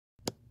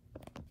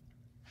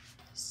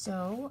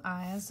So,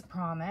 as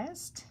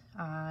promised,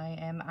 I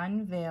am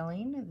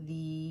unveiling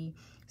the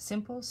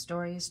Simple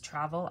Stories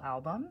Travel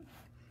Album.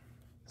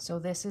 So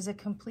this is a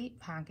complete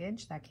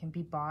package that can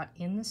be bought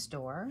in the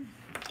store.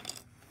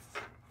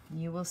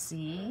 You will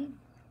see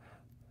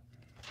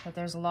that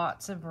there's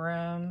lots of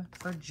room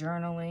for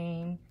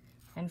journaling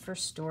and for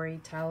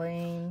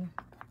storytelling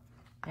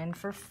and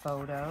for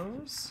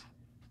photos.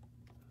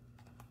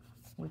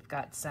 We've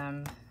got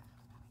some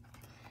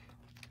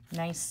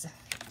nice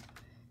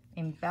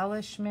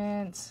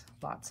embellishments,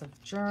 lots of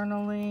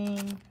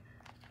journaling,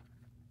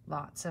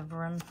 lots of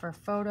room for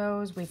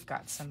photos. We've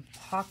got some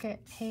pocket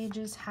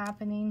pages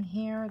happening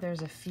here.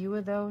 There's a few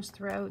of those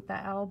throughout the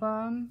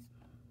album.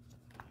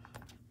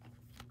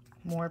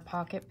 More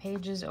pocket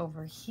pages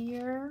over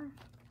here.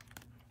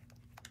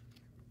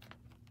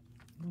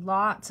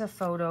 Lots of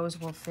photos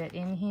will fit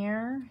in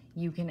here.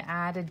 You can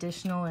add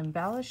additional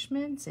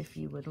embellishments if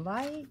you would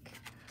like.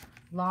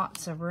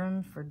 Lots of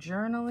room for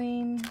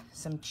journaling,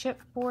 some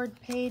chipboard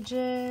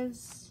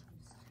pages,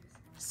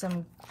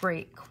 some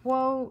great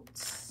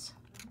quotes,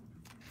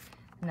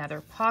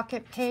 another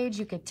pocket page.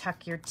 You could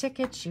tuck your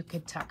tickets, you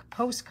could tuck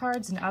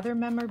postcards and other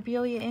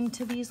memorabilia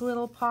into these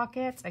little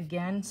pockets.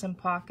 Again, some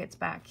pockets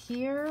back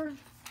here.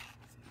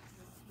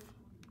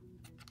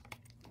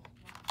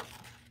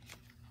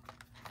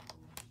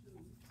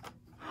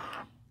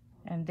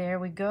 And there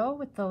we go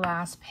with the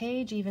last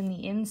page. Even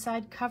the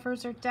inside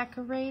covers are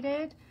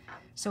decorated.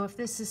 So if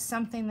this is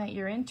something that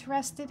you're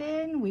interested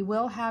in, we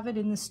will have it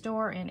in the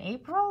store in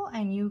April,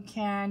 and you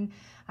can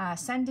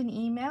send an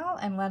email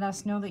and let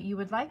us know that you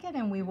would like it,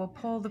 and we will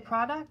pull the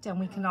product, and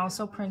we can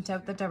also print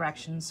out the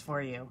directions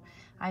for you.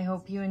 I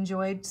hope you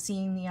enjoyed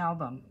seeing the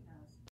album.